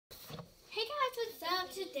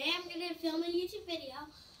today I'm going to film a YouTube video.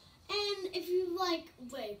 And if you like,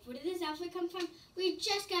 wait, where did this outfit come from? We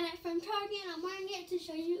just got it from Target and I'm wearing it to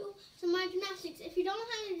show you some of my gymnastics. If you don't know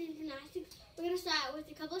how to do gymnastics, we're going to start with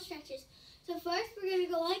a couple of stretches. So first we're going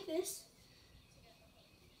to go like this.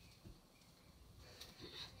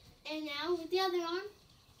 And now with the other arm.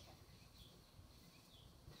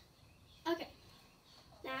 Okay.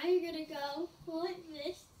 Now you're going to go like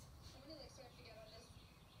this.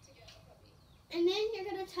 And then you're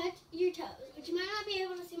going to touch your toes, but you might not be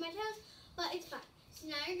able to see my toes, but it's fine. So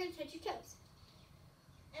now you're going to touch your toes.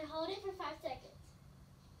 And hold it for 5 seconds.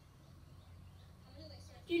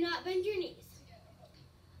 Do not bend your knees.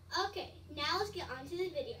 Okay, now let's get on to the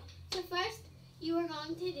video. So first, you are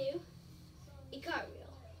going to do a cartwheel.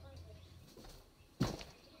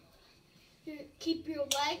 Keep your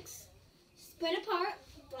legs spread apart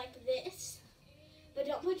like this, but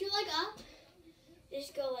don't put your leg up.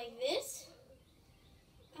 Just go like this.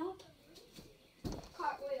 Up.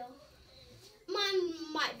 Cartwheel. Mine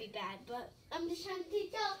might be bad, but I'm just trying to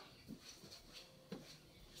teach up.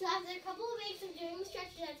 So after a couple of weeks of doing the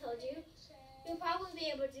stretches I told you, you'll probably be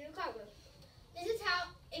able to do a cartwheel. This is how,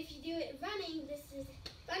 if you do it running, this is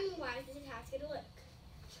how it's going to look.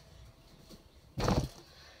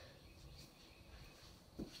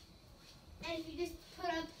 And if you just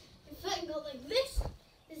put up your foot and go like this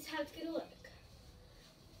is how it's going to look.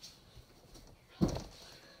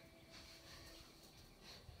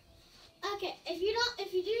 Okay, if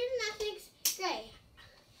you do gymnastics, great.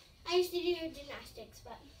 I used to do gymnastics,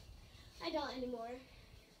 but I don't anymore.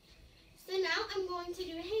 So now I'm going to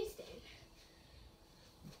do a handstand.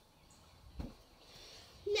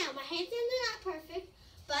 Now, my handstands are not perfect,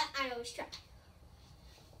 but I always try.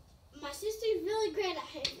 My sister's really great at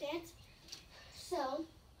handstands, so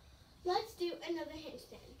let's do another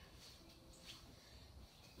handstand.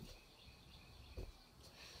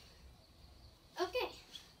 Okay.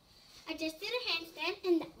 I just did a handstand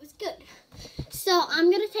and that was good. So I'm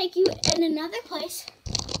going to take you in another place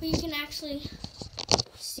where you can actually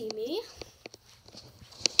see me.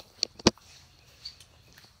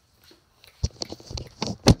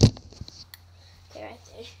 Okay, right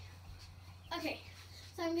there. Okay,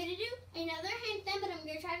 so I'm going to do another handstand, but I'm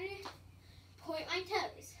going to try to point my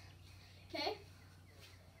toes. Okay?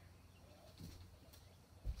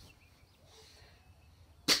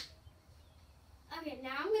 Okay,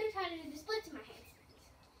 now I'm going to try to do the splits in my handstands.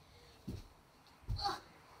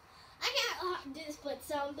 I can't do the splits,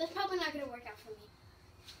 so that's probably not going to work out for me.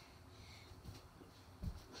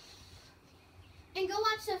 And go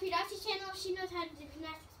watch Sophie Dossie's channel. She knows how to do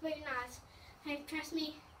gymnastics, but you're not. Hey, trust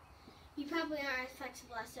me, you probably aren't as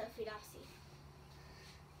flexible as Sophie Dossie.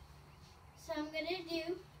 So I'm going to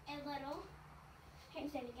do a little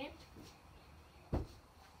handstand again.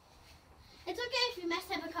 It's okay if you mess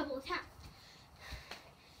up a couple of times.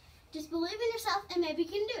 Just believe in yourself and maybe you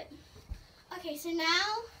can do it. Okay, so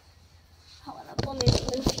now, hold up, let me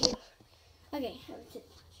move you. Okay,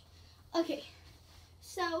 okay,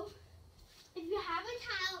 so if you have a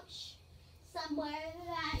couch somewhere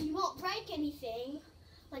that you won't break anything,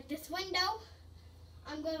 like this window,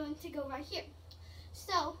 I'm going to go right here.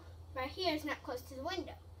 So, right here is not close to the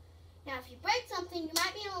window. Now, if you break something, you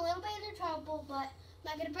might be in a little bit of trouble, but I'm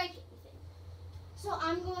not going to break anything. So,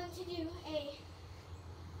 I'm going to do a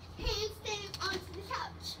handstand onto the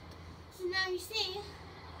couch. So now you see,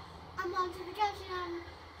 I'm onto the couch and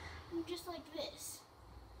I'm just like this.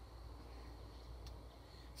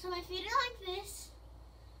 So my feet are like this.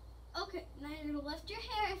 Okay, now you're going to lift your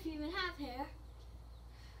hair if you even have hair.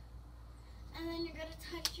 And then you're going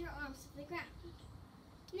to touch your arms to the ground.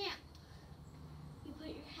 Now, you put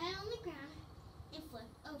your head on the ground and flip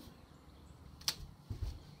over.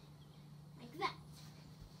 Like that.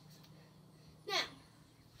 Now,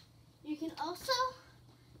 you can also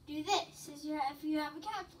do this if you have a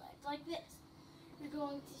couch leg, like this. You're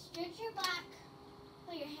going to stretch your back,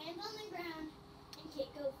 put your hands on the ground, and kick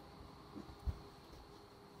over.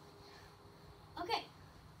 Okay,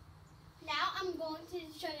 now I'm going to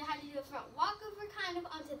show you how to do a front walkover kind of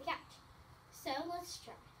onto the couch. So let's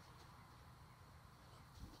try.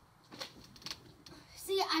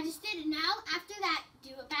 See, I just did it. Now, after that, do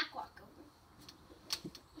a back walkover.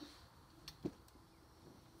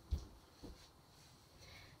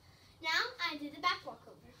 I did the back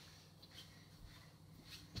walkover.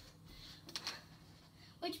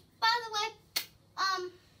 Which, by the way,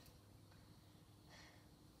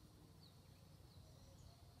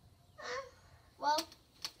 well,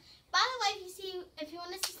 by the way, if you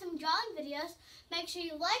want to see some drawing videos, make sure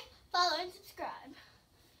you like, follow, and subscribe.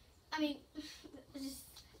 I mean,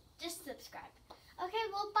 just subscribe. Okay,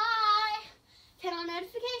 well, bye. Turn on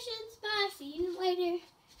notifications.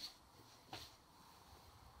 later.